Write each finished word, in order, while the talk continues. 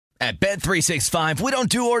At Bet365, we don't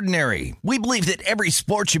do ordinary. We believe that every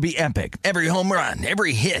sport should be epic. Every home run,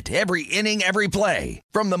 every hit, every inning, every play.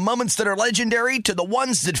 From the moments that are legendary to the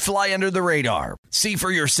ones that fly under the radar. See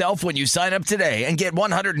for yourself when you sign up today and get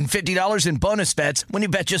 $150 in bonus bets when you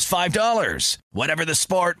bet just $5. Whatever the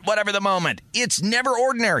sport, whatever the moment, it's never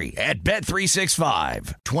ordinary at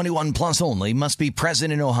Bet365. 21 plus only. Must be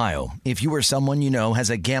present in Ohio. If you or someone you know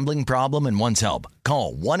has a gambling problem and wants help,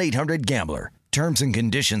 call 1-800-GAMBLER. Terms and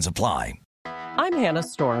conditions apply. I'm Hannah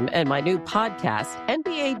Storm, and my new podcast,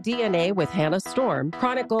 NBA DNA with Hannah Storm,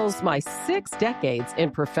 chronicles my 6 decades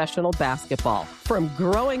in professional basketball. From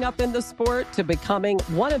growing up in the sport to becoming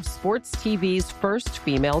one of sports TV's first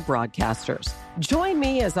female broadcasters. Join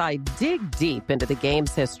me as I dig deep into the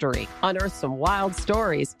game's history, unearth some wild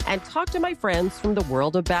stories, and talk to my friends from the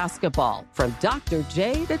world of basketball, from Dr.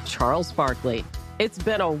 J to Charles Barkley. It's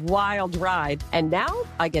been a wild ride, and now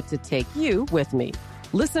I get to take you with me.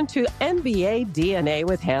 Listen to NBA DNA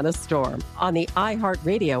with Hannah Storm on the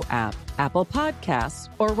iHeartRadio app, Apple Podcasts,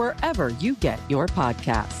 or wherever you get your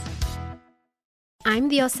podcasts.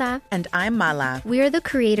 I'm Diosa. And I'm Mala. We are the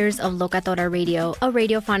creators of Locatora Radio, a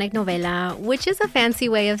radiophonic novela, which is a fancy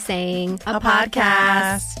way of saying a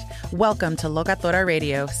podcast. Welcome to Locatora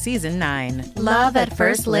Radio, Season 9. Love at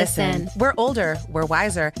first listen. We're older, we're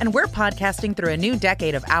wiser, and we're podcasting through a new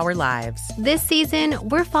decade of our lives. This season,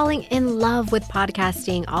 we're falling in love with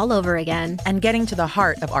podcasting all over again. And getting to the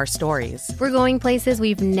heart of our stories. We're going places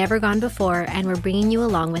we've never gone before, and we're bringing you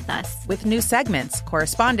along with us. With new segments,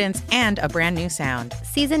 correspondence, and a brand new sound.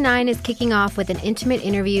 Season 9 is kicking off with an intimate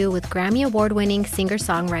interview with Grammy Award-winning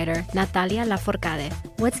singer-songwriter Natalia Lafourcade.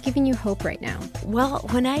 What's giving you hope right now? Well,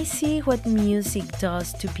 when I see what music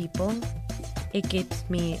does to people, it gives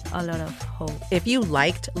me a lot of hope. If you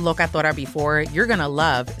liked Locatora before, you're going to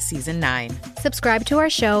love Season 9. Subscribe to our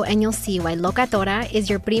show and you'll see why Locatora is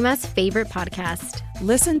your prima's favorite podcast.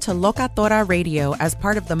 Listen to Locatora Radio as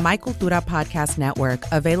part of the My Cultura Podcast Network,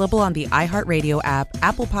 available on the iHeartRadio app,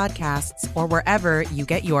 Apple Podcasts, or wherever you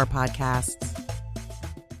get your podcasts.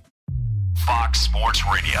 Fox Sports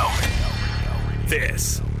Radio.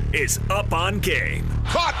 This is Up on Game.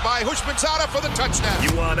 Caught by Houshmandzadeh for the touchdown.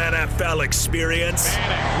 You want NFL experience?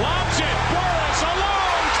 Manning lobs it. Burris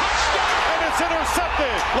alone. Touchdown. And it's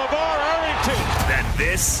intercepted. LeVar Arrington. Then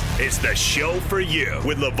this is the show for you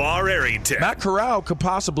with LeVar Arrington. Matt Corral could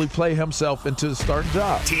possibly play himself into the starting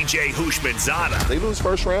job. TJ Houshmandzadeh. They lose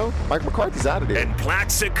first round. Mike McCarthy's out of there. And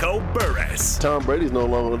Plaxico Burress. Tom Brady's no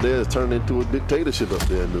longer there. It's turned into a dictatorship up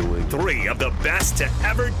there in New England. 3 of the best to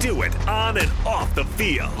ever do it on and off the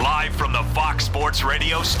field. Live from the Fox Sports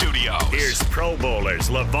Radio studios. Here's Pro Bowlers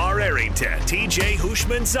LeVar Arrington, TJ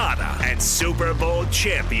Houshmandzadeh, and Super Bowl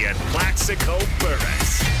champion Plaxico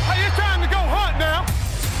Burress. Hey, it's time to go hunt now.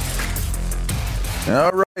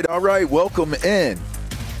 All right. Welcome in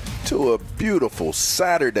to a beautiful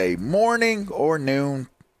Saturday morning or noon.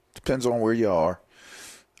 Depends on where you are.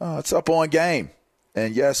 It's Up on Game.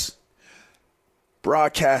 And yes,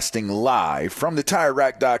 broadcasting live from the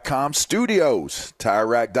TireRack.com studios.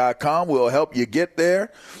 TireRack.com will help you get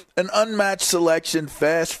there. An unmatched selection,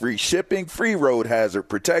 fast, free shipping, free road hazard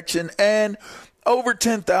protection, and over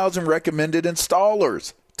 10,000 recommended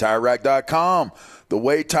installers. TireRack.com, the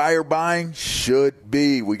way tire buying should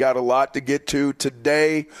be. We got a lot to get to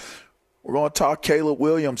today. We're going to talk Caleb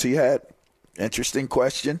Williams. He had interesting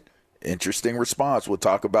question, interesting response. We'll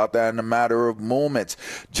talk about that in a matter of moments.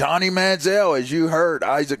 Johnny Manziel, as you heard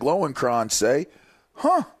Isaac Lowenkron say,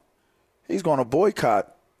 he's going to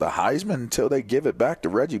boycott the Heisman until they give it back to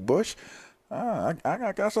Reggie Bush.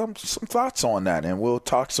 I got some thoughts on that, and we'll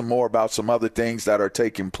talk some more about some other things that are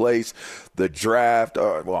taking place, the draft,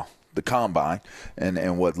 the combine,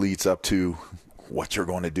 and what leads up to what you're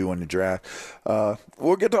going to do in the draft.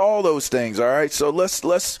 We'll get to all those things. All right, so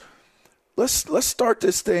let's start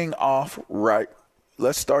this thing off right.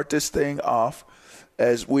 Let's start this thing off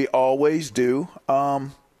as we always do.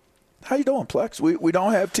 How you doing, Plex? We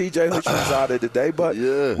don't have TJ Houshmandzadeh today, but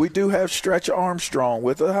we do have Stretch Armstrong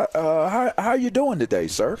with us. How you doing today,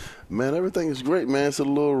 sir? Man, everything is great, man. It's a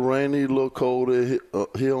little rainy, a little colder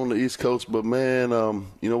here on the East Coast, but man,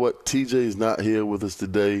 you know what? TJ's not here with us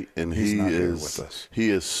today, and he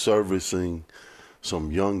is servicing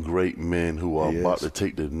some young great men who are about to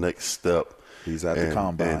take the next step. He's at the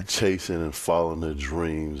combine and chasing and following their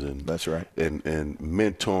dreams, and that's right, and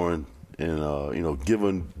mentoring and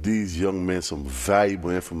giving these young men some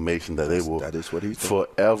valuable information that they will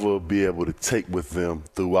forever be able to take with them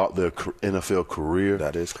throughout their NFL career.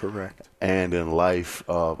 That is correct. And in life,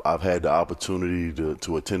 I've had the opportunity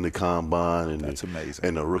to attend the Combine and that's amazing.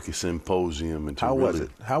 And the Rookie Symposium. And how was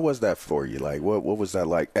it? How was that for you? Like, what was that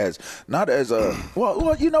like? Not as a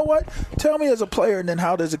well, you know what? Tell me as a player, and then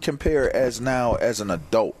how does it compare as an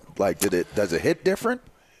adult? Like, does it hit different?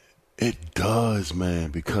 It does, man,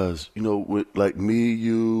 because, with like me,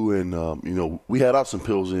 you, and, we had our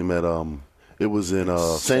symposium at, it was in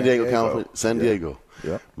San Diego, California, San Diego.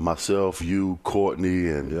 Yeah. Myself, you, Courtney,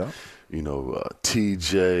 and,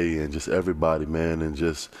 TJ, and just everybody, man, and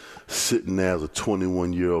just sitting there as a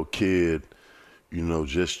 21-year-old kid,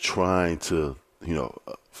 just trying to,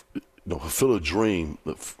 fulfill a dream,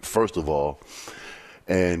 first of all.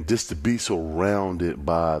 And just to be surrounded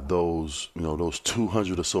by those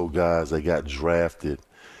 200 or so guys that got drafted,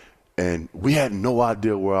 and we had no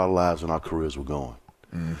idea where our lives and our careers were going.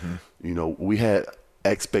 Mm-hmm. We had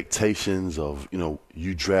expectations of,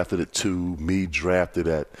 you drafted at 2, me drafted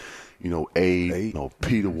at, 8,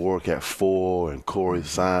 Peter Warrick at 4, and Corey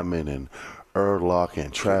Simon and Erlock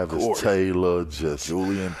and Travis Taylor, just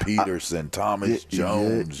Julian Peterson, Thomas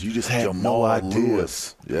Jones. Yeah, you just had Jamal no idea.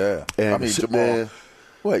 Lewis. Yeah. And Jamal.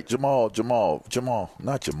 Wait, Jamal,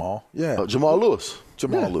 not Jamal. Yeah. Jamal Lewis.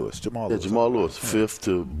 Jamal Lewis. Jamal Lewis, 5th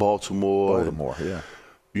to Baltimore. Yeah.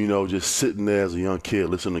 Just sitting there as a young kid,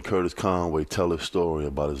 listening to Curtis Conway tell his story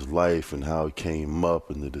about his life and how he came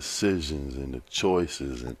up and the decisions and the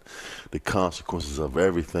choices and the consequences of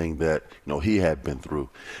everything that, he had been through.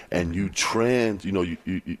 And you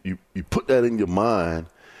put that in your mind,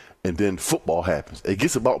 and then football happens. It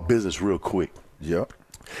gets about business real quick. Yep.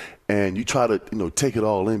 And you try to, take it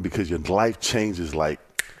all in because your life changes like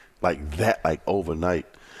that, like overnight.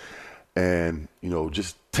 And,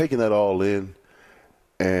 just taking that all in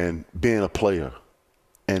and being a player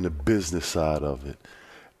and the business side of it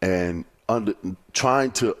and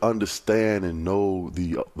trying to understand and know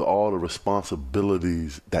all the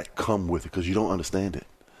responsibilities that come with it because you don't understand it.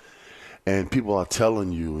 And people are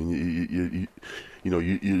telling you, and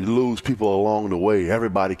you lose people along the way.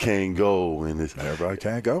 Everybody can't go, and everybody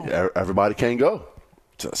can't go. Everybody can't go.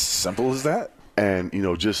 Just simple as that. And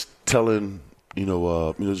just telling,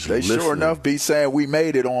 just they listening. Sure enough be saying we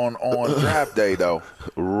made it on draft day though.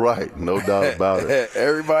 Right, no doubt about it.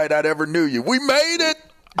 Everybody that ever knew you, we made it.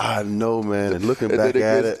 I know, man. And looking back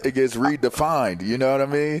at it gets redefined. You know what I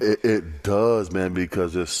mean? It does, man,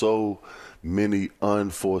 because there's so many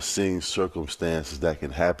unforeseen circumstances that can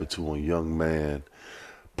happen to a young man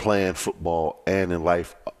playing football and in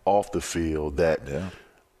life off the field that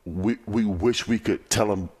we wish we could tell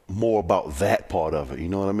them more about that part of it. You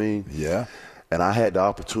know what I mean? Yeah. And I had the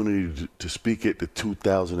opportunity to speak at the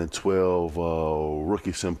 2012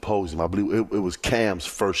 Rookie Symposium. I believe it was Cam's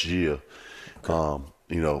first year,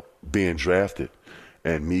 being drafted,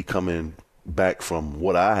 and me coming back from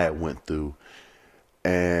what I had went through,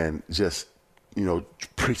 and just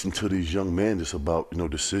preaching to these young men just about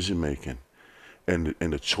decision making, and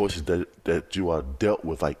the choices that you are dealt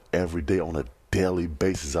with like every day on a daily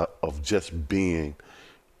basis of just being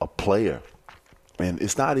a player, and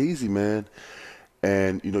it's not easy, man.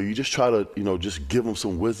 And you just try to just give them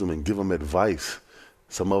some wisdom and give them advice.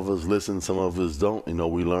 Some of us listen, some of us don't.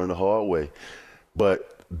 We learn the hard way.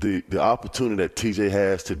 But the opportunity that TJ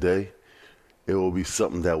has today, it will be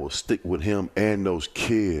something that will stick with him and those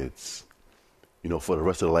kids, for the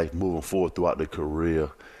rest of their life moving forward throughout their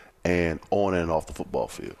career and on and off the football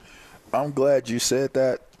field. I'm glad you said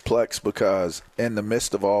that, Plex, because in the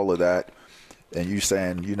midst of all of that, and you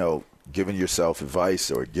saying, giving yourself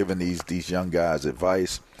advice or giving these young guys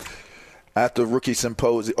advice, at the Rookie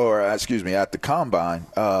Symposium, at the Combine,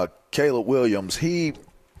 Caleb Williams,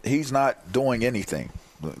 he's not doing anything,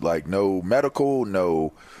 like no medical,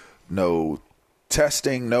 no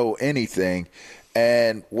testing, no anything.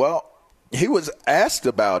 And, well, he was asked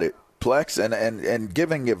about it, Plex, and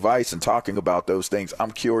giving advice and talking about those things.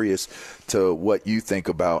 I'm curious to what you think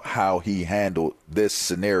about how he handled this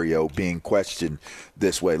scenario being questioned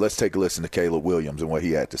this way. Let's take a listen to Caleb Williams and what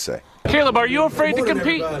he had to say. Caleb, are you afraid to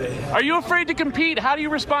compete? Are you afraid to compete? How do you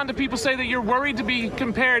respond to people say that you're worried to be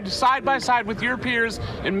compared side by side with your peers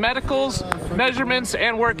in medicals, measurements,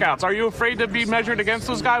 and workouts? Are you afraid to be measured against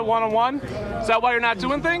those guys one-on-one? Is that why you're not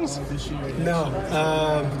doing things? No,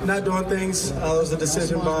 not doing things. It was a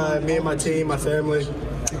decision by me and my team, my family,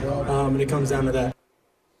 and it comes down to that.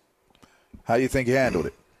 How do you think he handled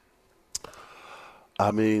it? I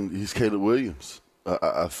mean, he's Caleb Williams.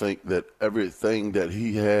 I think that everything that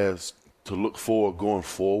he has to look for going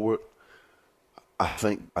forward, I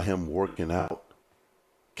think him working out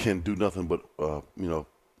can do nothing but,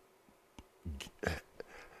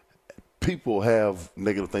 people have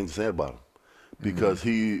negative things to say about him because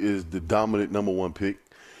he is the dominant number one pick.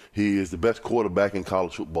 He is the best quarterback in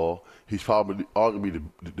college football. He's probably arguably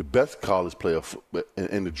the best college player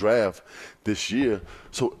in the draft this year.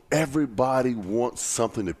 So everybody wants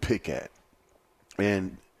something to pick at.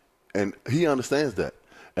 And he understands that.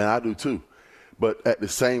 And I do too. But at the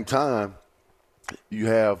same time, you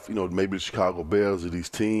have, maybe the Chicago Bears or these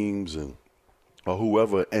teams or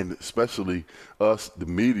whoever, and especially us, the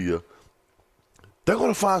media, they're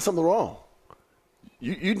going to find something wrong.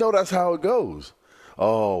 You know that's how it goes.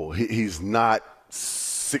 Oh, he's not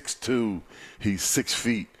 6'2", he's 6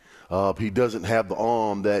 feet. He doesn't have the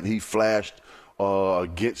arm that he flashed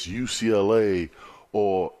against UCLA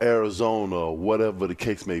or Arizona or whatever the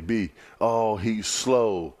case may be. Oh, he's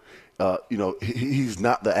slow. He's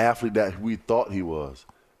not the athlete that we thought he was.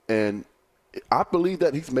 And I believe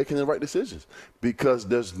that he's making the right decisions because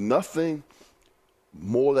there's nothing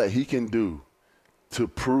more that he can do to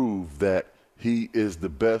prove that he is the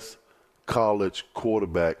best college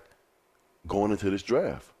quarterback going into this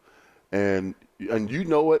draft. And you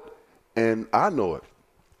know it, and I know it.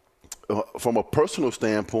 From a personal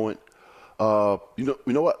standpoint, you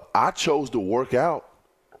know what? I chose to work out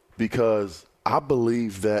because I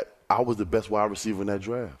believe that I was the best wide receiver in that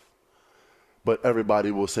draft. But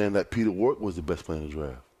everybody was saying that Peter Warrick was the best player in the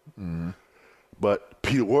draft. Mm-hmm. But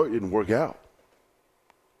Peter Warrick didn't work out.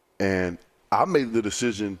 And I made the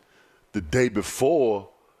decision the day before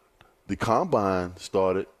the combine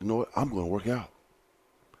started, you know what, I'm going to work out.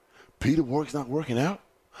 Peter Warrick's not working out.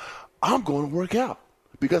 I'm going to work out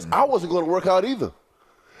because I wasn't going to work out either.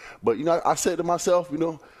 But, I said to myself,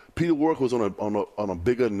 Peter Warrick was on a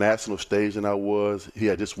bigger national stage than I was. He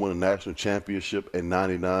had just won a national championship in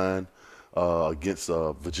 '99 against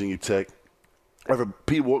Virginia Tech.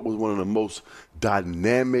 Peter Warrick was one of the most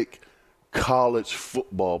dynamic college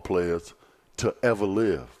football players to ever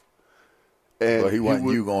live. And he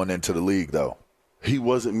wasn't you going into the league, though. He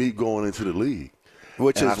wasn't me going into the league.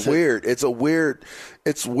 Which is weird. It's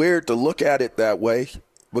weird to look at it that way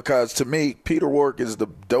because, to me, Peter Warrick is the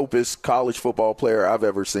dopest college football player I've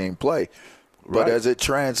ever seen play. But as it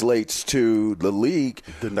translates to the league,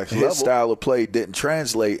 his style of play didn't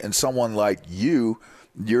translate. And someone like you,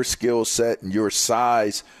 your skill set and your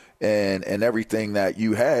size and everything that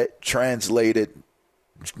you had translated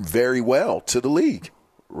very well to the league.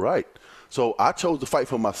 Right. So I chose to fight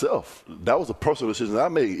for myself. That was a personal decision I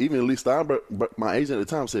made. Even Lee Steinberg, my agent at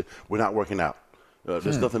the time, said, we're not working out.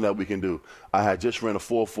 There's nothing that we can do. I had just ran a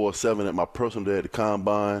 4.47 at my personal day at the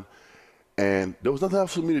combine, and there was nothing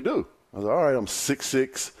else for me to do. I was like, all right, I'm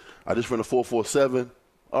 6'6". I just ran a 4.47.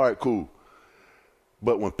 All right, cool.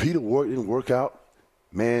 But when Peter Warrick didn't work out,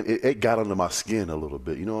 man, it got under my skin a little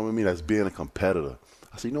bit. You know what I mean? As being a competitor.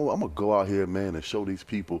 I said, you know what? I'm going to go out here, man, and show these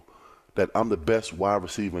people that I'm the best wide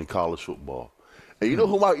receiver in college football. And you know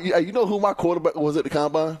who my quarterback was at the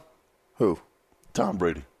combine? Who? Tom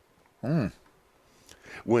Brady.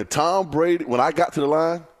 When I got to the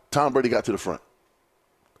line, Tom Brady got to the front.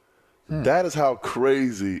 That is how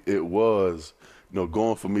crazy it was,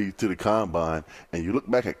 going for me to the combine. And you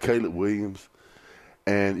look back at Caleb Williams,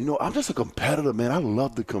 and, I'm just a competitor, man. I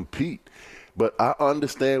love to compete. But I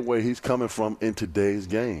understand where he's coming from in today's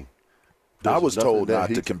game. I was told not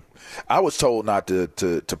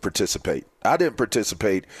to participate. I didn't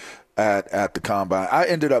participate at the combine. I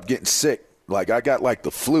ended up getting sick. Like I got like the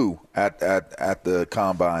flu at the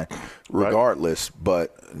combine regardless. Right.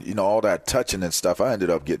 But all that touching and stuff, I ended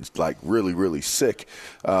up getting like really, really sick.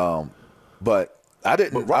 But I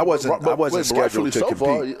didn't. I wasn't scheduled to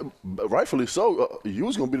compete. Rightfully so. You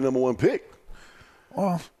was going to be the number one pick.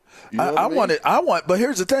 Well, but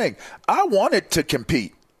here's the thing. I wanted to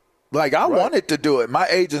compete. Like, I wanted to do it. My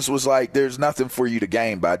agents was like, there's nothing for you to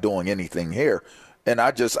gain by doing anything here. And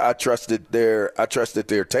I trusted their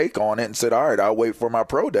take on it and said, all right, I'll wait for my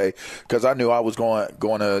pro day because I knew I was going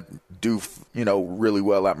to do, really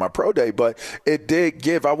well at my pro day. But it did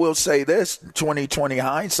give, I will say this, 20/20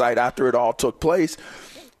 hindsight after it all took place,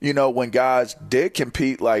 when guys did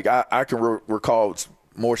compete, like I can recall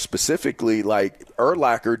more specifically, like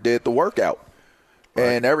Urlacher did the workout. Right.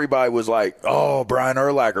 And everybody was like, oh, Brian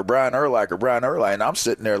Urlacher. And I'm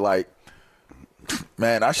sitting there like,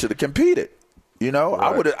 man, I should have competed.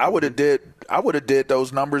 Right. I would have did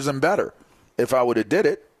those numbers and better if I would have did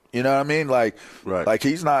it. You know what I mean? Like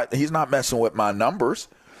he's not messing with my numbers,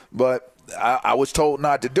 but I was told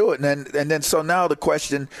not to do it. And then so now the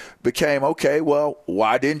question became, okay, well,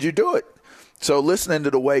 why didn't you do it? So listening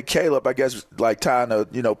to the way Caleb, I guess, like tying a,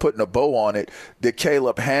 putting a bow on it, did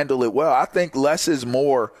Caleb handle it well? I think less is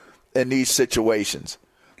more in these situations.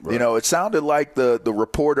 Right. It sounded like the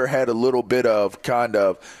reporter had a little bit of kind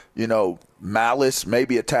of, malice,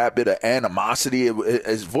 maybe a tad bit of animosity.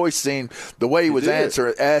 His voice seemed, the way he was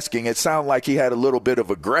asking, it sounded like he had a little bit of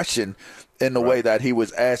aggression in the way that he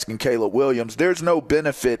was asking Caleb Williams. There's no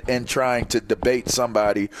benefit in trying to debate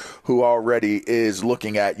somebody who already is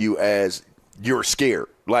looking at you as you're scared.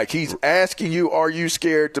 Like, he's asking you, are you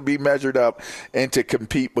scared to be measured up and to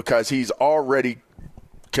compete, because he's already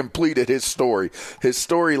completed his story. His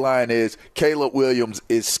storyline is Caleb Williams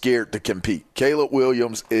is scared to compete. Caleb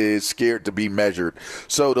Williams is scared to be measured.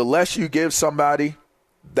 So the less you give somebody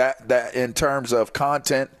that in terms of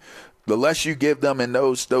content, the less you give them in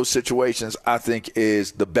those situations, I think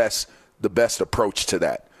is the best approach to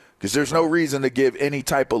that. Because there's no reason to give any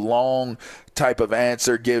type of long type of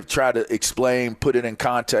answer, try to explain, put it in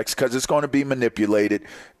context, because it's going to be manipulated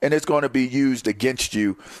and it's going to be used against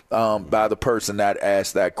you by the person that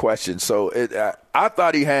asked that question. So I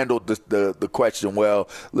thought he handled the question well.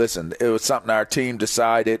 Listen, it was something our team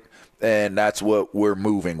decided, and that's what we're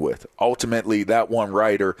moving with. Ultimately, that one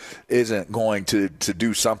writer isn't going to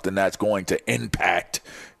do something that's going to impact,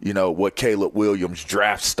 what Caleb Williams'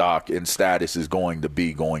 draft stock and status is going to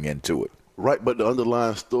be going into it. Right, but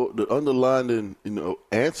the underlying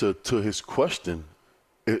answer to his question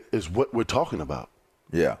is what we're talking about.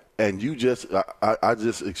 Yeah. And I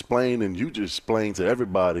just explained, and you just explained to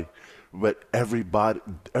everybody, but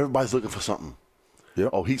everybody's looking for something. Yep.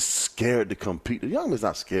 Oh, he's scared to compete. The young man's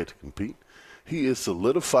not scared to compete. He is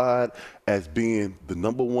solidified as being the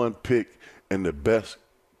number one pick and the best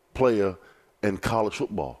player in college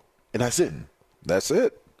football. And that's it. That's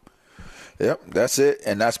it. Yep, that's it.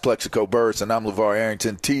 And that's Plexico Burress, and I'm LeVar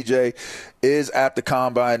Arrington. TJ is at the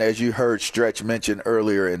Combine, as you heard Stretch mention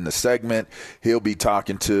earlier in the segment. He'll be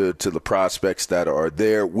talking to the prospects that are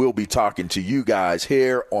there. We'll be talking to you guys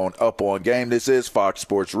here on Up On Game. This is Fox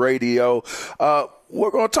Sports Radio. We're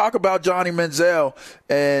going to talk about Johnny Manziel,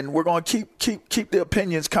 and we're going to keep the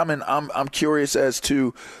opinions coming. I'm curious as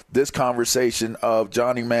to this conversation of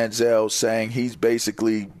Johnny Manziel saying he's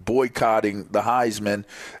basically boycotting the Heisman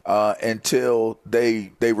until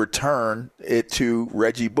they return it to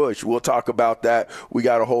Reggie Bush. We'll talk about that. We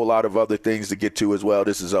got a whole lot of other things to get to as well.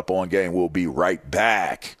 This is Up On Game. We'll be right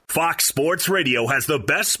back. Fox Sports Radio has the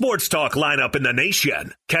best sports talk lineup in the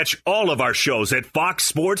nation. Catch all of our shows at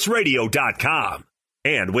foxsportsradio.com.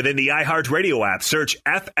 And within the iHeartRadio app, search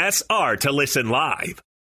FSR to listen live.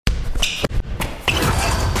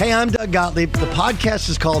 Hey, I'm Doug Gottlieb. The podcast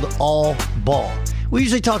is called All Ball. We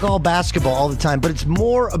usually talk all basketball all the time, but it's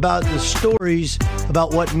more about the stories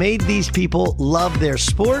about what made these people love their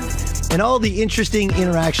sport and all the interesting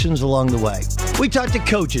interactions along the way. We talk to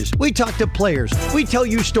coaches. We talk to players. We tell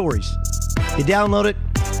you stories. You download it.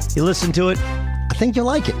 You listen to it. I think you'll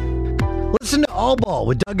like it. Listen to All Ball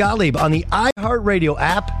with Doug Gottlieb on the iHeartRadio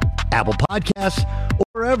app, Apple Podcasts, or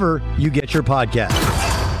wherever you get your podcasts.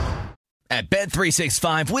 At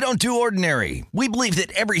Bet365, we don't do ordinary. We believe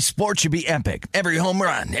that every sport should be epic. Every home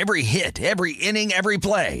run, every hit, every inning, every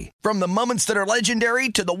play. From the moments that are legendary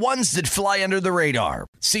to the ones that fly under the radar.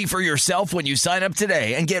 See for yourself when you sign up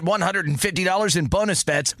today and get $150 in bonus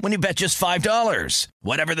bets when you bet just $5.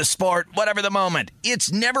 Whatever the sport, whatever the moment,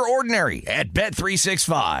 it's never ordinary at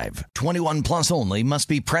Bet365. 21 plus only. Must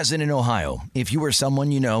be present in Ohio. If you or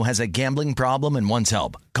someone you know has a gambling problem and wants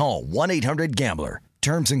help, call 1-800-GAMBLER.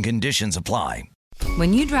 Terms and conditions apply.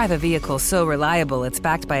 When you drive a vehicle so reliable it's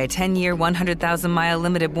backed by a 10-year, 100,000-mile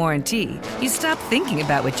limited warranty, you stop thinking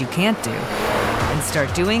about what you can't do and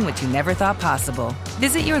start doing what you never thought possible.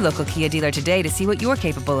 Visit your local Kia dealer today to see what you're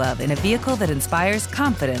capable of in a vehicle that inspires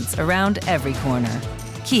confidence around every corner.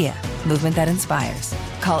 Kia, movement that inspires.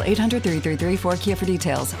 Call 800-333-4KIA for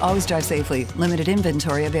details. Always drive safely. Limited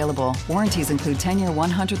inventory available. Warranties include 10-year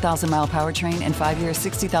 100,000-mile powertrain and 5-year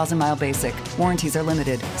 60,000-mile basic. Warranties are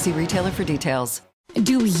limited. See retailer for details.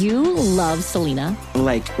 Do you love Selena?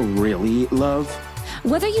 Like, really love?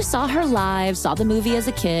 Whether you saw her live, saw the movie as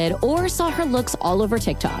a kid, or saw her looks all over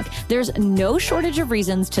TikTok, there's no shortage of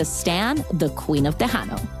reasons to stan the Queen of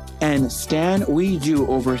Tejano. And Stan, we do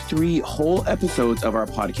over 3 whole episodes of our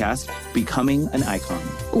podcast, Becoming an Icon.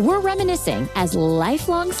 We're reminiscing as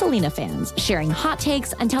lifelong Selena fans, sharing hot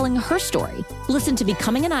takes and telling her story. Listen to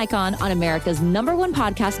Becoming an Icon on America's #1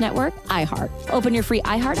 podcast network, iHeart. Open your free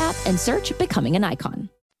iHeart app and search Becoming an Icon.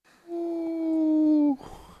 Ooh,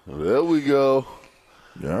 there we go.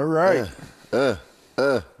 All right.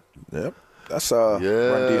 Yep. That's Run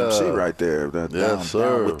DMC right there.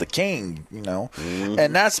 Down with the king,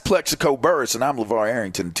 And that's Plexico Burress, and I'm LeVar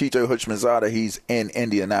Arrington. TJ Houshmandzadeh, he's in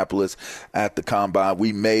Indianapolis at the Combine.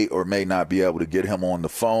 We may or may not be able to get him on the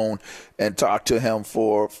phone and talk to him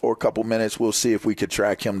for a couple minutes. We'll see if we could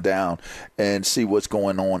track him down and see what's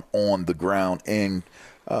going on the ground in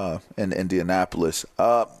Indianapolis.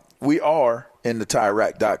 We are in the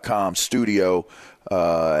TireRack.com studio,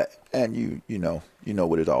 and you know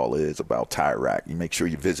what it all is about Tire Rack. You make sure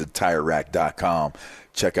you visit TireRack.com.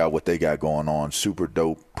 Check out what they got going on. Super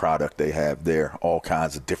dope product they have there. All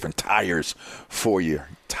kinds of different tires for your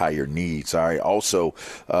tire needs. All right. Also,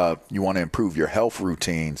 you want to improve your health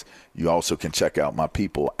routines. You also can check out my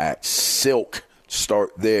people at Silk.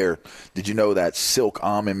 Start there. Did you know that Silk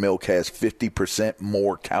almond milk has 50%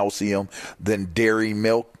 more calcium than dairy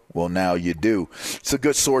milk? Well, now you do. It's a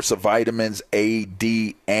good source of vitamins A,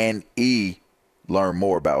 D, and E. Learn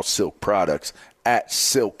more about Silk products at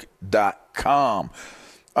silk.com.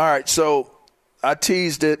 All right, so I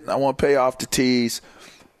teased it. I want to pay off the tease.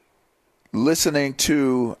 Listening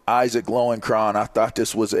to Isaac Lowenkron, I thought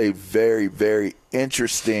this was a very, very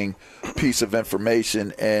interesting piece of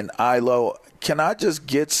information. And Ilo, can I just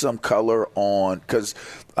get some color on, because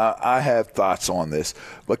I have thoughts on this,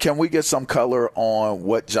 but can we get some color on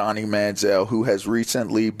what Johnny Manziel, who has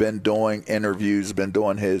recently been doing interviews, been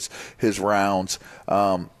doing his rounds,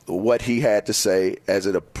 what he had to say as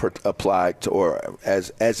it applied to, or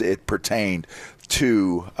as it pertained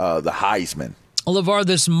to the Heisman? LeVar,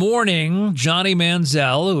 this morning, Johnny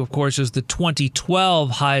Manziel, who of course is the 2012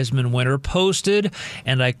 Heisman winner, posted,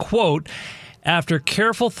 and I quote, "After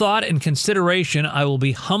careful thought and consideration, I will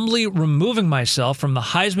be humbly removing myself from the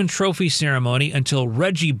Heisman Trophy ceremony until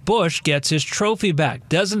Reggie Bush gets his trophy back.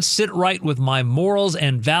 Doesn't sit right with my morals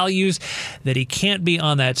and values that he can't be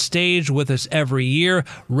on that stage with us every year.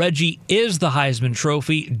 Reggie is the Heisman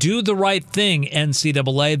Trophy. Do the right thing,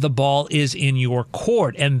 NCAA. The ball is in your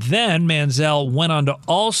court." And then Manziel went on to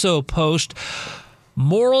also post,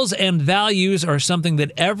 "Morals and values are something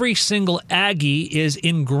that every single Aggie is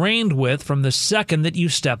ingrained with from the second that you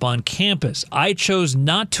step on campus. I chose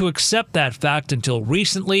not to accept that fact until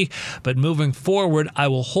recently, but moving forward, I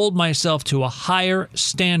will hold myself to a higher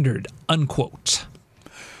standard," unquote.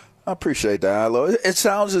 I appreciate that, Ilo. It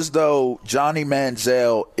sounds as though Johnny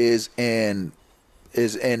Manziel is in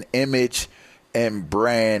image and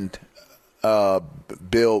brand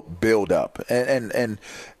build up, and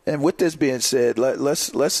with this being said,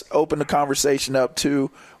 let's open the conversation up to,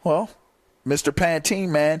 well, Mr. Pantene,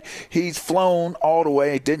 man. He's flown all the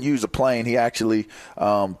way. Didn't use a plane. He actually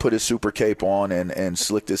put his super cape on and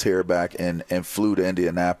slicked his hair back and flew to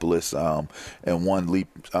Indianapolis in one leap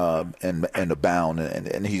and a bound.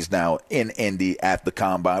 And he's now in Indy at the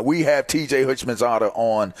Combine. We have TJ Houshmandzadeh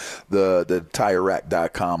on the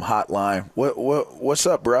TireRack.com hotline. What's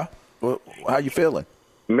up, bro? How you feeling?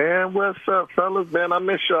 Man, what's up, fellas? Man, I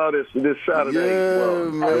miss y'all this Saturday.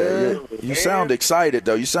 Yeah. You sound excited,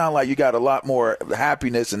 though. You sound like you got a lot more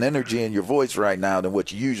happiness and energy in your voice right now than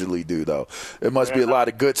what you usually do, though. There must be a lot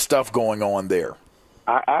of good stuff going on there.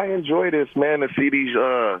 I enjoy this, man, to see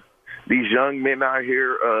these young men out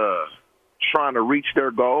here trying to reach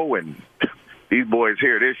their goal, and these boys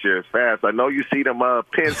here this year is fast. I know you see them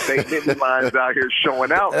Penn State hitting lines out here showing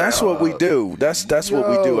out. That's what we do. That's what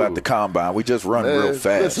we do at the Combine. We just run real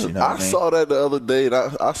fast. Listen, you know what I mean? saw that the other day, and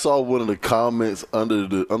I saw one of the comments under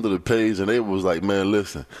the page, and it was like, man,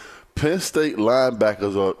 listen, Penn State is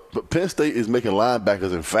making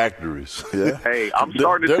linebackers in factories. Yeah. Hey, I'm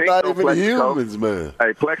starting to think they're not even humans, man.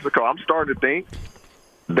 Hey, Plexico, I'm starting to think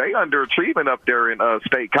they underachieving up there in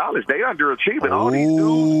State College. They underachieving. All these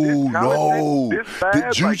dudes, this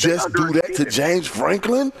fast, did you just do that to James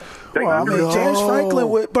Franklin? Well, I mean, James Franklin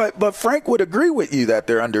would, but Frank would agree with you that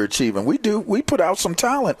they're underachieving. We put out some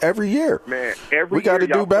talent every year. Man, we got to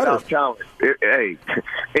do better. Hey,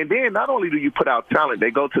 and then not only do you put out talent, they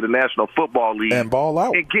go to the National Football League and ball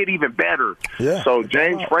out and get even better. Yeah. So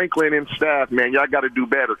James Franklin and staff, man, y'all got to do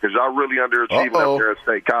better because y'all really underachieving up there at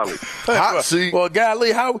State College. Hot seat. Well,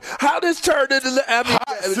 golly, how this turned into the?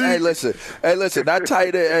 Hey, listen. Not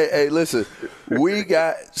tight. Hey, listen. We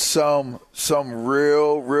got some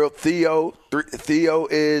real Theo. Theo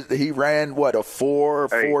he ran what, a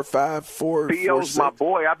 4.5. Theo's my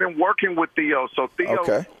boy. I've been working with Theo, so Theo.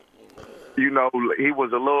 Okay. You know, he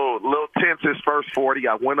was a little tense his first 40.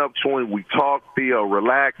 I went up to him. We talked. Theo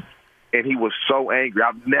relaxed, and he was so angry.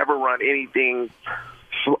 I've never run anything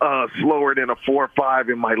slower than a 4.5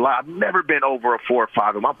 in my life. I've never been over a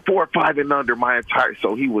 4.5. I'm 4.5 and under my entire.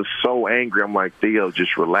 So he was so angry. I'm like, Theo,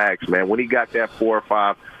 just relax, man. When he got that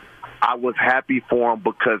 4.5, I was happy for him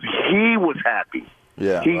because he was happy.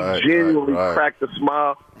 Yeah, he genuinely cracked a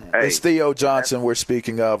smile. Hey, it's Theo Johnson we're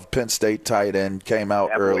speaking of, Penn State tight end, came out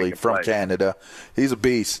early from Canada. He's a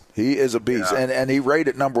beast. He is a beast. Yeah. And he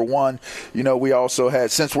rated number 1. You know, we also had,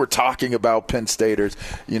 since we're talking about Penn Staters,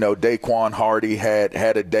 you know, Daquan Hardy had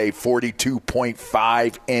a day,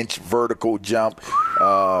 42.5-inch vertical jump.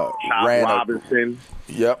 Robinson.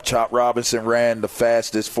 Chop Robinson ran the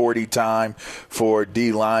fastest 40 time for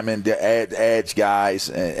D linemen, the edge guys,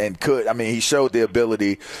 and he showed the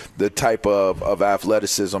ability, the type of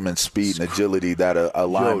athleticism and speed and agility that a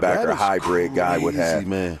linebacker hybrid guy would have.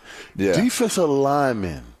 Man. Yeah. Defensive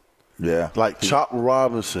linemen, like Chop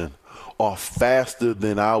Robinson, are faster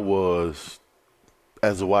than I was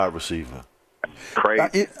as a wide receiver.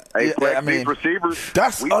 Crazy. These receivers,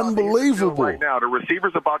 that's unbelievable. Right now, the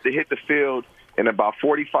receivers about to hit the field in about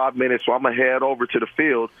 45 minutes, so I'm going to head over to the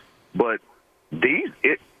field. But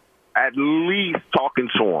at least talking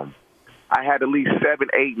to them, I had at least 7,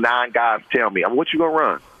 8, 9 guys tell me, what you going to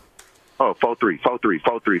run? Oh, 4-3, 4-3,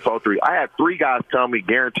 4-3, 4-3. I had 3 guys tell me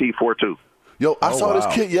guaranteed 4-2. Yo, I saw this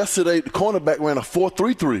kid yesterday, the cornerback ran a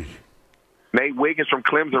 4-3-3. Nate Wiggins from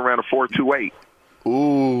Clemson ran a 4-2-8.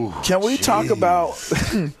 Ooh. Can we talk about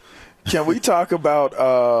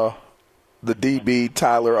the DB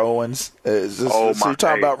Tyler Owens? You're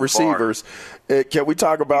talking about receivers. Can we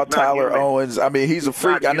talk about Tyler Owens? I mean, he's a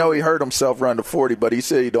freak. I know he hurt himself running the 40, but he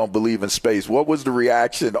said he don't believe in space. What was the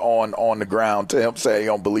reaction on the ground to him saying he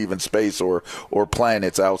don't believe in space or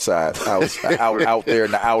planets out there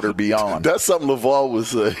in the outer beyond? That's something LeVar would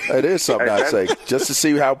say. It is something I'd say, just to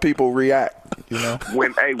see how people react. You know,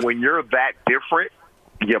 when you're that different,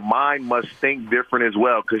 your mind must think different as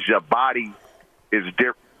well because your body is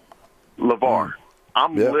different. LeVar,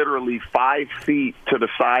 I'm literally 5 feet to the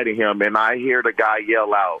side of him, and I hear the guy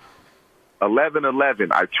yell out,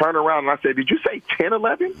 11-11. I turn around and I said, did you say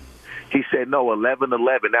 10-11? He said, no,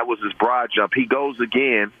 11-11. That was his broad jump. He goes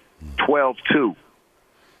again, 12-2.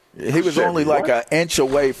 He was only like an inch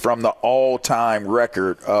away from the all-time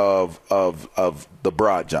record of the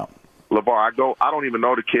broad jump. LeVar, I don't even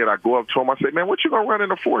know the kid. I go up to him. I say, man, what you going to run in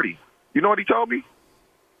the 40? You know what he told me?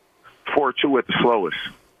 4.2 at the slowest.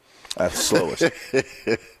 That's the slowest.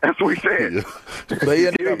 That's what he said. But he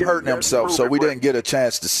ended up hurting himself, so we didn't get a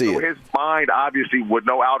chance to see it. His mind obviously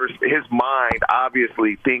his mind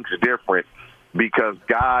obviously thinks different because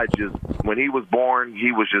God when he was born,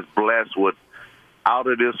 he was just blessed with out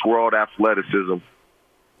of this world athleticism.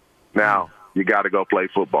 Now, you got to go play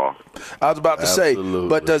football. I was about to say,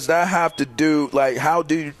 but does that have to do, like,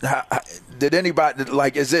 did anybody,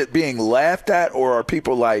 like, is it being laughed at, or are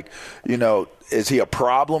people like, you know, is he a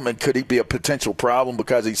problem, and could he be a potential problem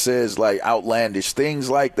because he says, like, outlandish things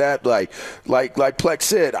like that? Like Plex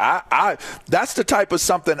said, I that's the type of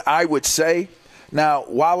something I would say. Now,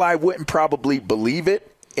 while I wouldn't probably believe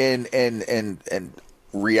it in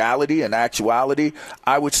reality and actuality,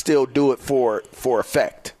 I would still do it for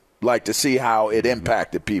effect. Like to see how it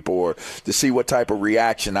impacted people or to see what type of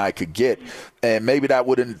reaction I could get. And maybe that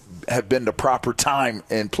wouldn't have been the proper time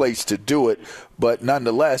and place to do it. But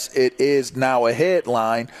nonetheless, it is now a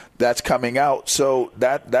headline that's coming out. So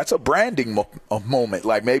that's a branding moment.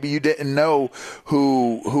 Like maybe you didn't know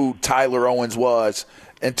who Tyler Owens was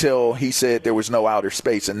until he said there was no outer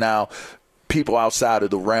space. And now people outside of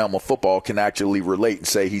the realm of football can actually relate and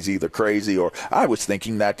say he's either crazy or I was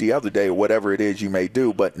thinking that the other day or whatever it is you may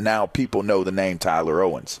do, but now people know the name Tyler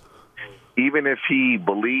Owens. Even if he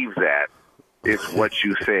believes that, it's what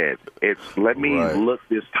you said. It's let me look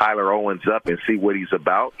this Tyler Owens up and see what he's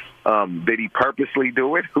about. Did he purposely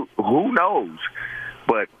do it? Who knows?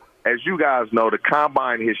 But as you guys know, the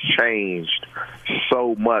combine has changed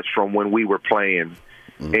so much from when we were playing.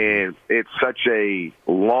 And it's such a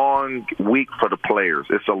long week for the players.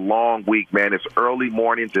 It's a long week, man. It's early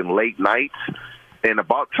mornings and late nights. And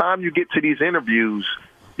about time you get to these interviews,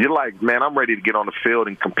 you're like, man, I'm ready to get on the field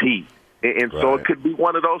and compete. And so it could be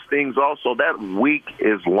one of those things also. That week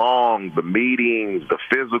is long, the meetings, the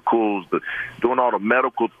physicals, doing all the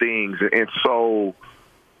medical things. And so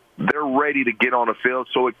they're ready to get on the field.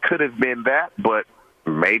 So it could have been that, but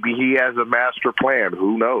maybe he has a master plan.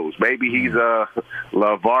 Who knows? Maybe he's a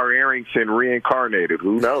LeVar Arrington reincarnated.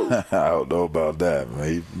 Who knows? I don't know about that.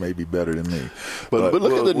 He may be better than me. But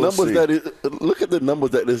look at the numbers look at the numbers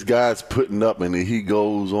that this guy's putting up, and he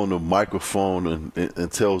goes on the microphone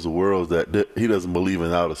and tells the world that he doesn't believe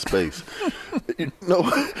in outer space.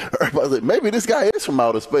 Everybody's like, maybe this guy is from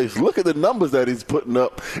outer space. Look at the numbers that he's putting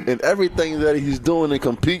up and everything that he's doing and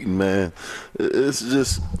competing, man. It's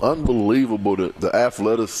just unbelievable the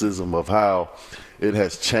athleticism of how it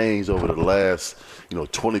has changed over the last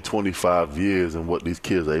 20, 25 years and what these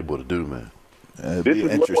kids are able to do, man. This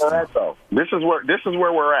is where we're at, though. This is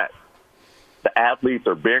where we're at. The athletes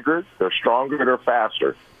are bigger, they're stronger, they're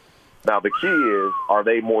faster. Now the key is, are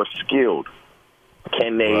they more skilled?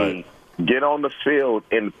 Can they get on the field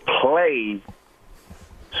and play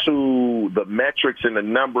to the metrics and the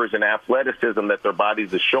numbers and athleticism that their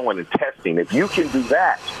bodies are showing and testing? If you can do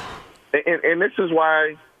that, and this is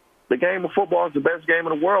why the game of football is the best game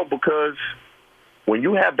in the world, because when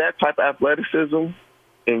you have that type of athleticism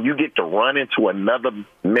and you get to run into another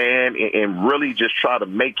man and really just try to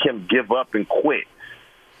make him give up and quit,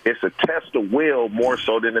 it's a test of will more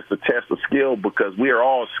so than it's a test of skill, because we are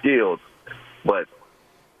all skilled. But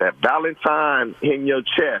that Valentine in your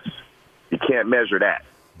chest, you can't measure that.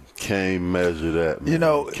 Can't measure that,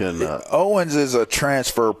 man. Cannot. Owens is a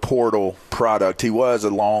transfer portal product. He was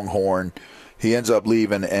a Longhorn. He ends up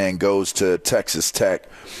leaving and goes to Texas Tech.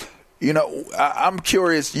 I'm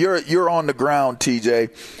curious. You're on the ground, TJ.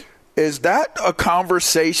 Is that a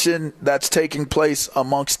conversation that's taking place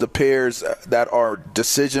amongst the peers that are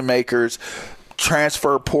decision makers,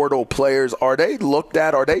 transfer portal players? Are they looked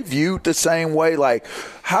at? Are they viewed the same way? Like,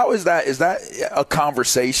 how is that? Is that a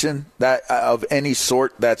conversation that of any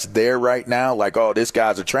sort that's there right now? Like, oh, this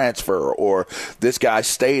guy's a transfer, or this guy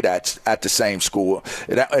stayed at the same school.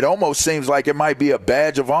 It almost seems like it might be a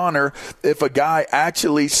badge of honor if a guy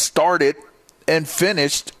actually started and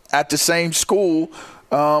finished at the same school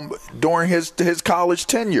during his college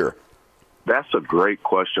tenure. That's a great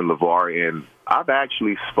question, LeVar, and I've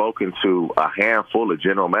actually spoken to a handful of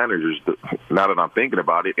general managers now that I'm thinking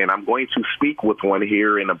about it, and I'm going to speak with one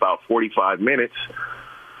here in about 45 minutes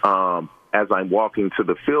as I'm walking to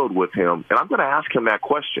the field with him, and I'm going to ask him that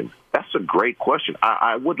question. That's a great question.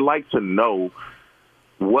 I would like to know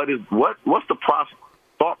what's the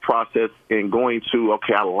thought process in going to,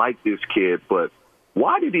 okay, I like this kid, but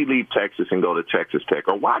why did he leave Texas and go to Texas Tech?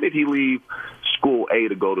 Or why did he leave school A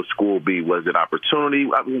to go to school B? Was it opportunity?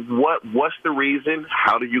 I mean, what's the reason?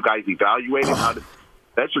 How do you guys evaluate it?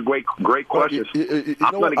 That's a great question.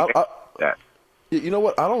 I'm going to get that. You know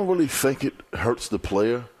what? I don't really think it hurts the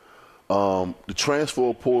player. The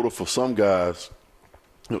transfer portal for some guys,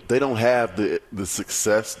 they don't have the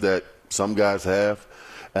success that some guys have.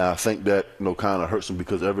 And I think that kind of hurts them,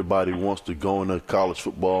 because everybody wants to go into college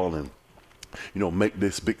football and make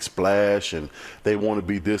this big splash, and they want to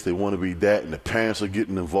be this, they want to be that, and the parents are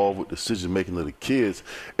getting involved with decision-making of the kids.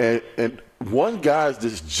 And one guy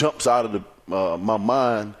just jumps out of my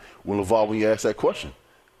mind when you ask that question,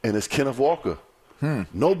 and it's Kenneth Walker.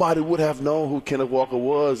 Nobody would have known who Kenneth Walker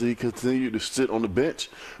was. He continued to sit on the bench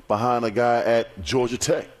behind a guy at Georgia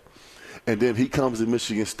Tech. And then he comes to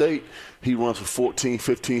Michigan State. He runs for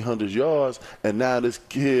 1,500 yards, and now this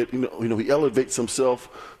kid, he elevates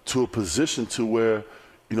himself to a position to where,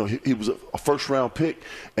 he was a first-round pick,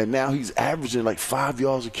 and now he's averaging like 5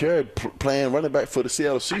 yards a carry playing running back for the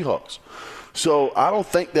Seattle Seahawks. So I don't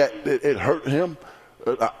think that it hurt him.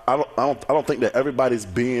 I don't think that everybody's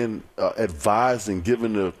being advised and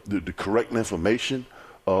given the correct information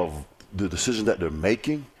of the decision that they're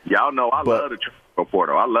making. Y'all know I love the transfer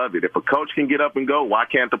portal. I love it. If a coach can get up and go, why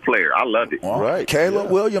can't the player? I love it. Right.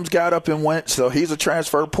 Caleb Williams got up and went, so he's a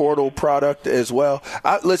transfer portal product as well.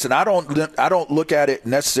 I don't look at it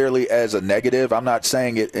necessarily as a negative. I'm not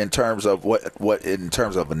saying it in terms of what in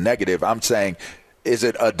terms of a negative. I'm saying, is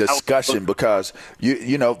it a discussion? Because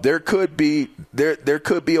there could be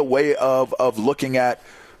a way of looking at,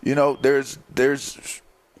 there's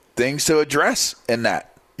things to address in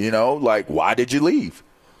that. Like, why did you leave?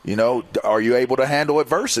 Are you able to handle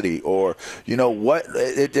adversity? Or, what?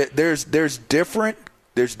 There's different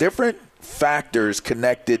factors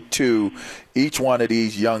connected to each one of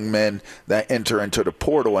these young men that enter into the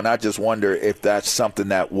portal, and I just wonder if that's something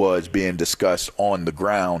that was being discussed on the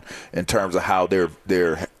ground in terms of how they're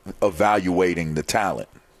evaluating the talent.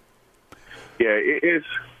 Yeah, it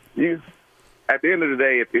is. At the end of the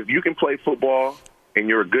day, if you can play football and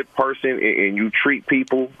you're a good person and you treat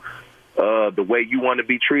people the way you want to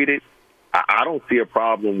be treated, I don't see a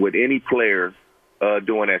problem with any player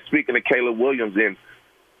doing that. Speaking of Caleb Williams, and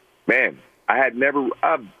man, I've met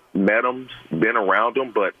him, been around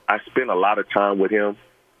him, but I spent a lot of time with him.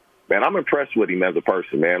 Man, I'm impressed with him as a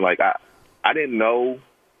person, man. Like, I didn't know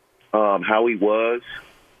how he was,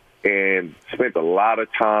 and spent a lot of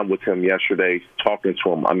time with him yesterday, talking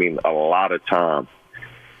to him. I mean, a lot of time.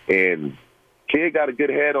 And kid got a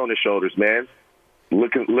good head on his shoulders, man.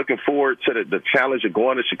 Looking forward to the challenge of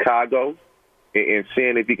going to Chicago and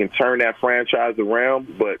seeing if he can turn that franchise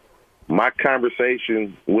around. But my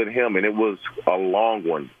conversation with him, and it was a long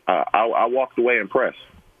one, I walked away impressed.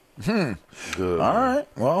 Good. All right.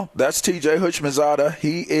 Well, that's TJ Houshmandzadeh.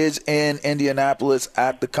 He is in Indianapolis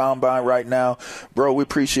at the Combine right now. Bro, we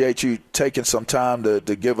appreciate you taking some time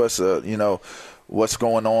to give us what's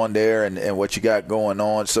going on there and what you got going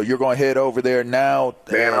on. So you're going to head over there now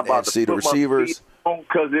and see the receivers.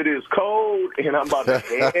 Because it is cold, and I'm about to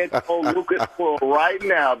head to Lucas Oil right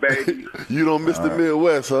now, baby. You don't miss the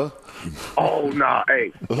Midwest, huh? Oh, no.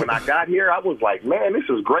 Hey, when I got here, I was like, man, this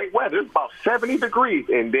is great weather. It's about 70 degrees.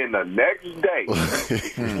 And then the next day,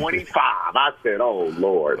 25. I said, oh,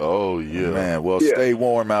 Lord. Oh, yeah. Man, well, stay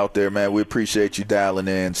warm out there, man. We appreciate you dialing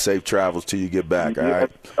in. Safe travels till you get back, all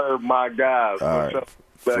right? Sir, my guys. All right.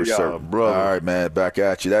 For certain, brother. All right, man, back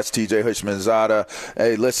at you. That's TJ Houshmandzadeh.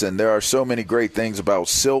 Hey, listen, there are so many great things about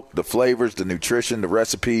Silk, the flavors, the nutrition, the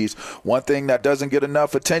recipes. One thing that doesn't get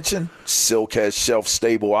enough attention, Silk has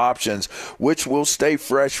shelf-stable options, which will stay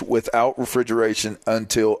fresh without refrigeration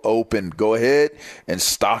until open. Go ahead and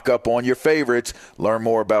stock up on your favorites. Learn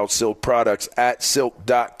more about Silk products at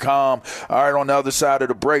silk.com. All right, on the other side of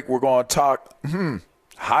the break, we're going to talk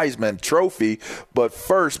Heisman Trophy, but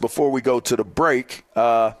first, before we go to the break,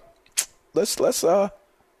 let's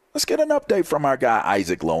get an update from our guy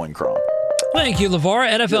Isaac Lowenkron. Thank you, LeVar.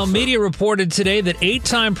 NFL media reported today that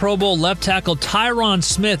 8-time Pro Bowl left tackle Tyron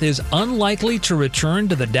Smith is unlikely to return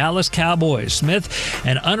to the Dallas Cowboys. Smith,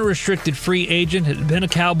 an unrestricted free agent, had been a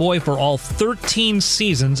Cowboy for all 13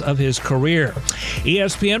 seasons of his career.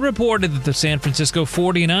 ESPN reported that the San Francisco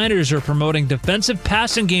 49ers are promoting defensive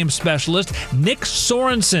passing game specialist Nick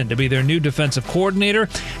Sorensen to be their new defensive coordinator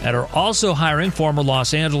and are also hiring former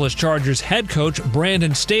Los Angeles Chargers head coach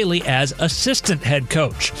Brandon Staley as assistant head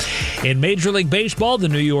coach. In Major League Baseball, the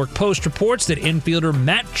New York Post reports that infielder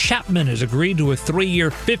Matt Chapman has agreed to a 3-year,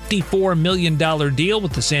 $54 million deal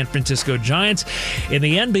with the San Francisco Giants. In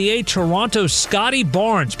the NBA, Toronto's Scotty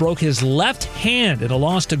Barnes broke his left hand in a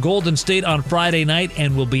loss to Golden State on Friday night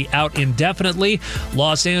and will be out indefinitely.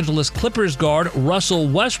 Los Angeles Clippers guard Russell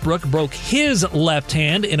Westbrook broke his left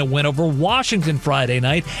hand in a win over Washington Friday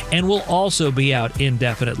night and will also be out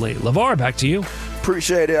indefinitely. LeVar, back to you.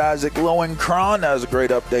 Appreciate it, Isaac Lowenkron. That was a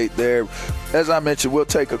great update there. As I mentioned, we'll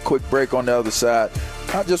take a quick break on the other side.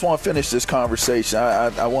 I just want to finish this conversation.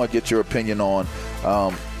 I want to get your opinion on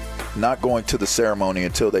not going to the ceremony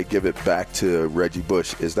until they give it back to Reggie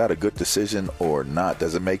Bush. Is that a good decision or not?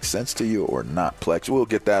 Does it make sense to you or not, Plex? We'll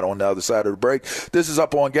get that on the other side of the break. This is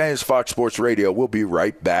Up On Games, Fox Sports Radio. We'll be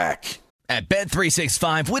right back. At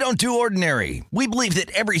Bet365, we don't do ordinary. We believe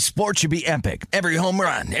that every sport should be epic. Every home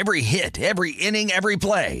run, every hit, every inning, every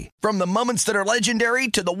play. From the moments that are legendary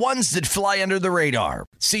to the ones that fly under the radar.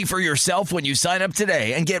 See for yourself when you sign up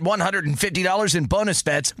today and get $150 in bonus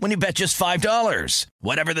bets when you bet just $5.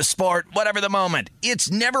 Whatever the sport, whatever the moment, it's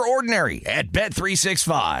never ordinary at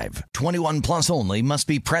Bet365. 21 plus only. Must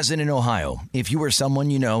be present in Ohio. If you or someone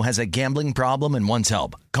you know has a gambling problem and wants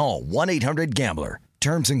help, call 1-800-GAMBLER.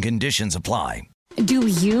 Terms and conditions apply. Do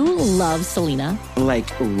you love Selena? Like,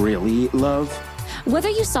 really love? Whether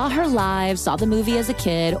you saw her live, saw the movie as a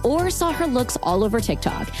kid, or saw her looks all over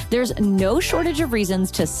TikTok, there's no shortage of reasons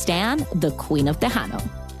to stan the Queen of Tejano.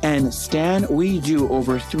 And Stan, we do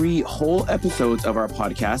over 3 whole episodes of our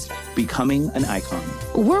podcast, Becoming an Icon.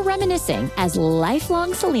 We're reminiscing as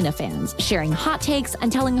lifelong Selena fans, sharing hot takes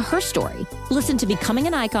and telling her story. Listen to Becoming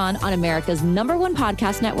an Icon on America's #1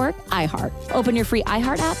 podcast network, iHeart. Open your free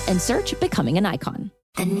iHeart app and search Becoming an Icon.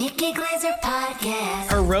 The Nikki Glaser Podcast.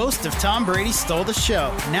 Her roast of Tom Brady stole the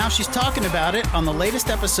show. Now she's talking about it on the latest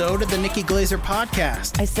episode of the Nikki Glaser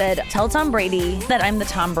Podcast. I said, tell Tom Brady that I'm the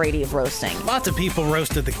Tom Brady of roasting. Lots of people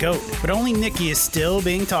roasted the GOAT, but only Nikki is still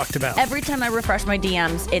being talked about. Every time I refresh my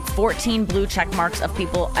DMs, it's 14 blue check marks of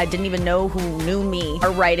people I didn't even know who knew me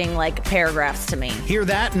are writing like paragraphs to me. Hear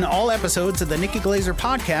that in all episodes of the Nikki Glaser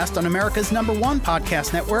Podcast on America's #1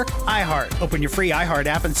 podcast network, iHeart. Open your free iHeart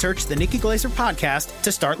app and search the Nikki Glaser Podcast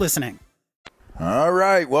to start listening. All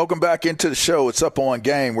right, welcome back into the show. It's Up On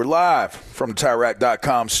Game. We're live from the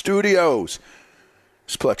TireRack.com studios.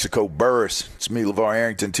 It's Plexico Burris. It's me, LeVar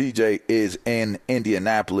Arrington. TJ is in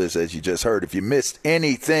Indianapolis, as you just heard. If you missed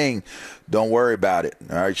anything, don't worry about it.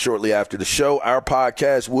 All right, shortly after the show, our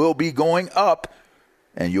podcast will be going up,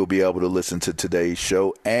 and you'll be able to listen to today's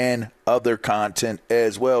show and other content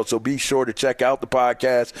as well. So be sure to check out the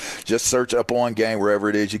podcast. Just search Up On Game wherever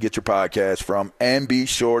it is you get your podcast from. And be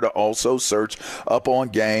sure to also search Up On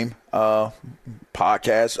Game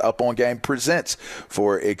podcast, Up On Game Presents,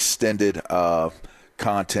 for extended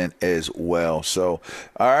content as well. So,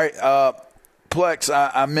 all right, Plex,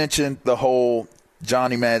 I mentioned the whole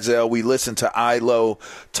Johnny Manziel. We listened to Ilo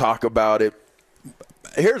talk about it.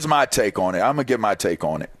 Here's my take on it. I'm going to give my take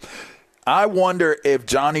on it. I wonder if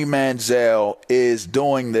Johnny Manziel is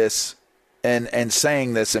doing this and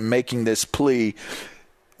saying this and making this plea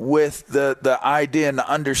with the idea and the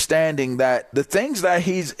understanding that the things that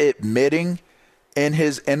he's admitting in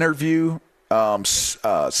his interview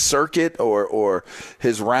circuit or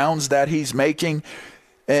his rounds that he's making,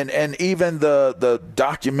 and even the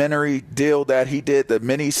documentary deal that he did, the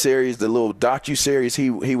miniseries, the little docuseries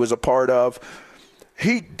he was a part of,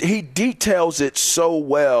 he details it so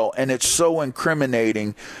well, and it's so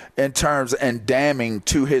incriminating in terms and damning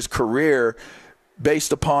to his career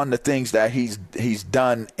based upon the things that he's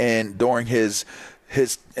done during his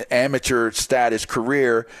amateur status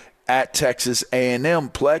career at Texas A&M,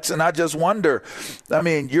 Plex. And I just wonder, I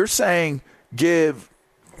mean, you're saying give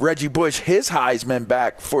Reggie Bush his Heisman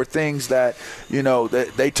back for things that,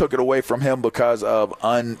 that they took it away from him because of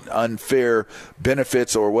unfair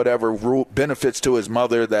benefits or whatever benefits to his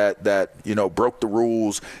mother that broke the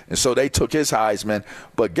rules, and so they took his Heisman.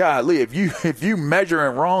 But golly, if you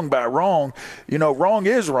measuring wrong by wrong, wrong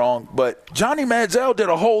is wrong. But Johnny Manziel did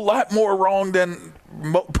a whole lot more wrong than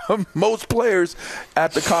most players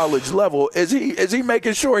at the college level. Is he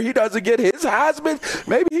making sure he doesn't get his Heisman?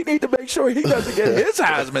 Maybe he need to make sure he doesn't get his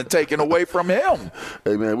Heisman taken away from him.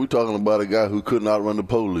 Hey, man, we're talking about a guy who could not run the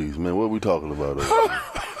police, man. What are we talking about?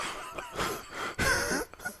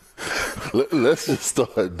 Let's just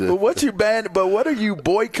start there. But what are you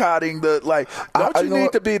boycotting? Don't you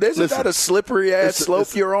need to be? Isn't that a slippery ass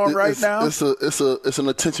slope you're on right now? It's an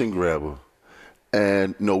attention grabber,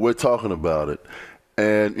 and we're talking about it.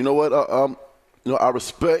 And you know what? I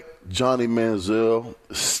respect Johnny Manziel's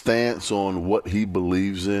stance on what he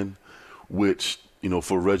believes in, which,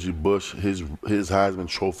 for Reggie Bush, his Heisman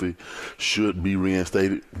Trophy should be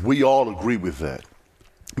reinstated. We all agree with that.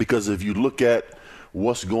 Because if you look at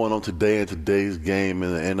what's going on today in today's game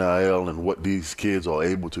in the NIL and what these kids are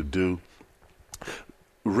able to do,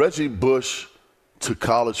 Reggie Bush to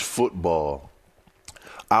college football,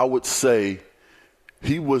 I would say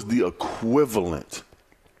he was the equivalent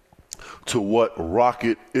to what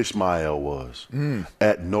Rocket Ismail was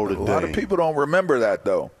at Notre Dame. A lot of people don't remember that,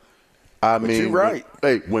 though. But you're right.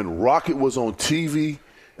 When Rocket was on TV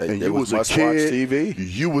and you was a kid, TV.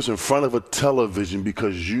 You was in front of a television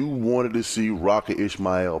because you wanted to see Rocket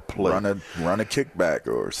Ismail play. Run a kickback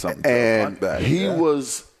or something. And he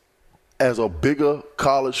was as a bigger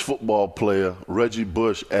college football player, Reggie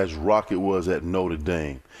Bush, as Rocket was at Notre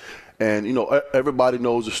Dame. And, everybody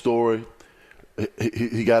knows the story.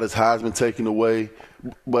 He got his Heisman taken away.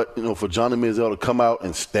 But, for Johnny Manziel to come out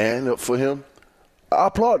and stand up for him, I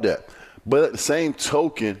applaud that. But at the same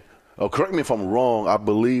token, correct me if I'm wrong, I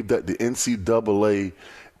believe that the NCAA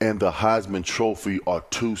and the Heisman Trophy are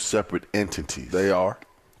two separate entities. They are.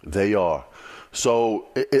 So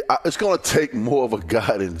it's going to take more of a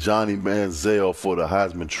guy than Johnny Manziel for the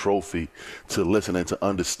Heisman Trophy to listen and to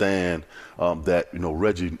understand that,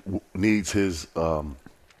 Reggie needs his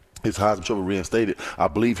Heisman Trophy reinstated. I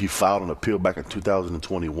believe he filed an appeal back in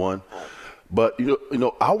 2021. But,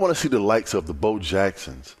 I want to see the likes of the Bo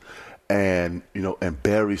Jacksons and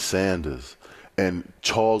Barry Sanders and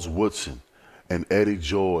Charles Woodson and Eddie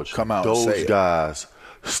George. Come out those and say guys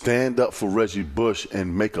stand up for Reggie Bush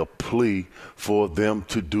and make a plea for them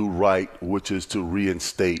to do right, which is to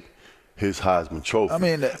reinstate his Heisman Trophy. I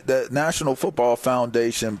mean, the National Football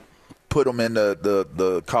Foundation put him in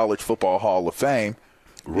the College Football Hall of Fame.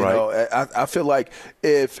 Right. I feel like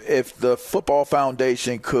if the Football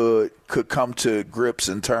Foundation could come to grips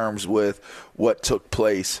in terms with what took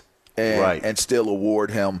place and still award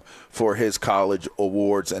him for his college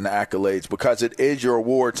awards and accolades, because it is your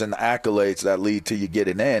awards and accolades that lead to you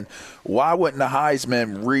getting in, why wouldn't the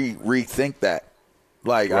Heisman rethink that?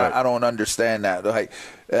 I don't understand that.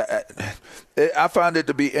 I find it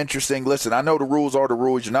to be interesting. Listen, I know the rules are the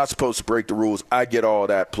rules. You're not supposed to break the rules. I get all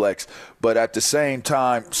that, Plex. But at the same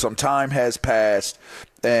time, some time has passed,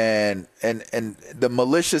 and the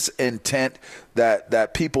malicious intent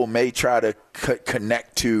that people may try to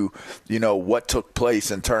connect to, what took place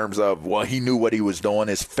in terms of, well, he knew what he was doing.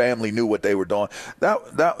 His family knew what they were doing.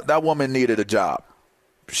 That woman needed a job.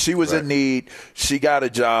 She was in need. She got a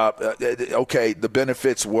job. Okay, the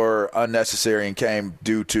benefits were unnecessary and came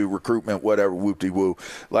due to recruitment, whatever, whoop-de-woo.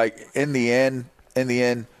 In the end,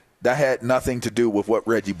 that had nothing to do with what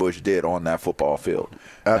Reggie Bush did on that football field.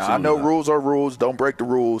 Now, I know rules are rules. Don't break the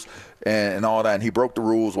rules and all that. And he broke the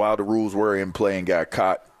rules while the rules were in play and got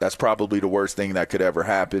caught. That's probably the worst thing that could ever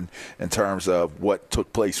happen in terms of what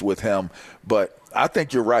took place with him. But I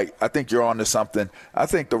think you're right. I think you're on to something. I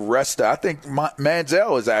think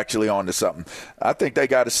Manziel is actually on to something. I think they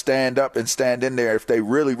got to stand up and stand in there if they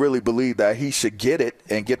really, really believe that he should get it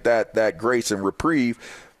and get that grace and reprieve,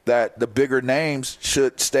 that the bigger names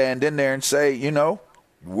should stand in there and say,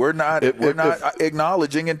 we're not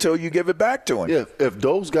acknowledging until you give it back to him. Yeah, if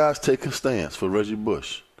those guys take a stance for Reggie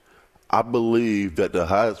Bush, I believe that the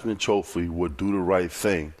Heisman Trophy would do the right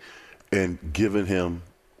thing in giving him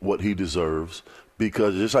what he deserves,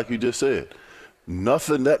 because just like you just said,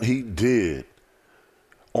 nothing that he did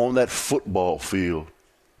on that football field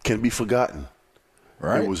can be forgotten.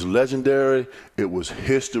 Right. It was legendary, it was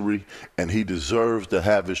history, and he deserves to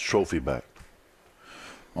have his trophy back.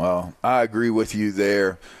 Well, I agree with you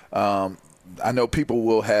there. I know people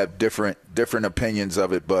will have different opinions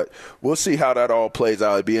of it, but we'll see how that all plays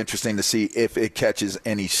out. It'd be interesting to see if it catches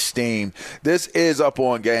any steam. This is Up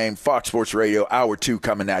On Game, Fox Sports Radio, Hour 2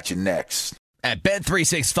 coming at you next. At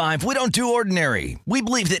Bet365, we don't do ordinary. We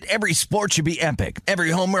believe that every sport should be epic.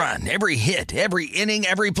 Every home run, every hit, every inning,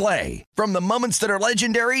 every play. From the moments that are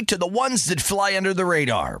legendary to the ones that fly under the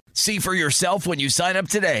radar. See for yourself when you sign up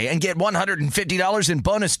today and get $150 in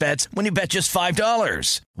bonus bets when you bet just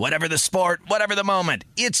 $5. Whatever the sport, whatever the moment,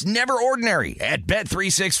 it's never ordinary at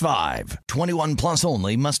Bet365. 21 plus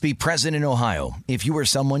only. Must be present in Ohio. If you or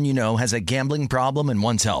someone you know has a gambling problem and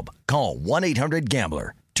wants help, call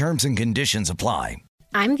 1-800-GAMBLER. Terms and conditions apply.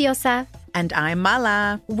 I'm Diosa. And I'm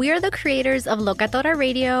Mala. We're the creators of Locatora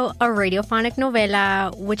Radio, a radiophonic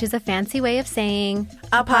novela, which is a fancy way of saying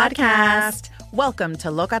a podcast. Welcome to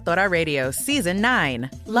Locatora Radio Season 9.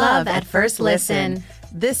 Love at First Listen.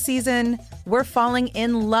 This season, we're falling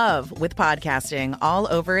in love with podcasting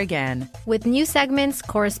all over again. With new segments,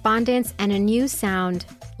 correspondence, and a new sound.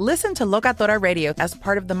 Listen to Locatora Radio as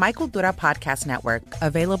part of the My Cultura Podcast Network.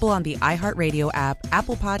 Available on the iHeartRadio app,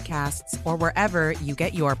 Apple Podcasts, or wherever you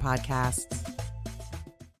get your podcasts.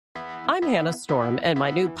 I'm Hannah Storm, and my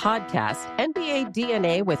new podcast, NBA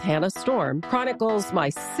DNA with Hannah Storm, chronicles my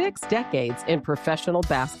 6 decades in professional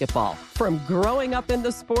basketball. From growing up in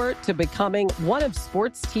the sport to becoming one of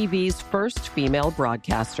sports TV's first female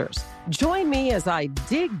broadcasters. Join me as I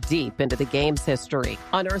dig deep into the game's history,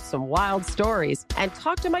 unearth some wild stories, and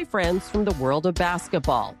talk to my friends from the world of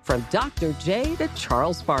basketball, from Dr. J to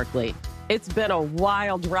Charles Barkley. It's been a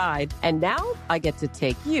wild ride, and now I get to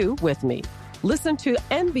take you with me. Listen to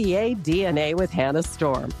NBA DNA with Hannah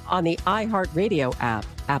Storm on the iHeartRadio app,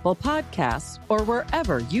 Apple Podcasts, or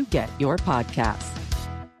wherever you get your podcasts.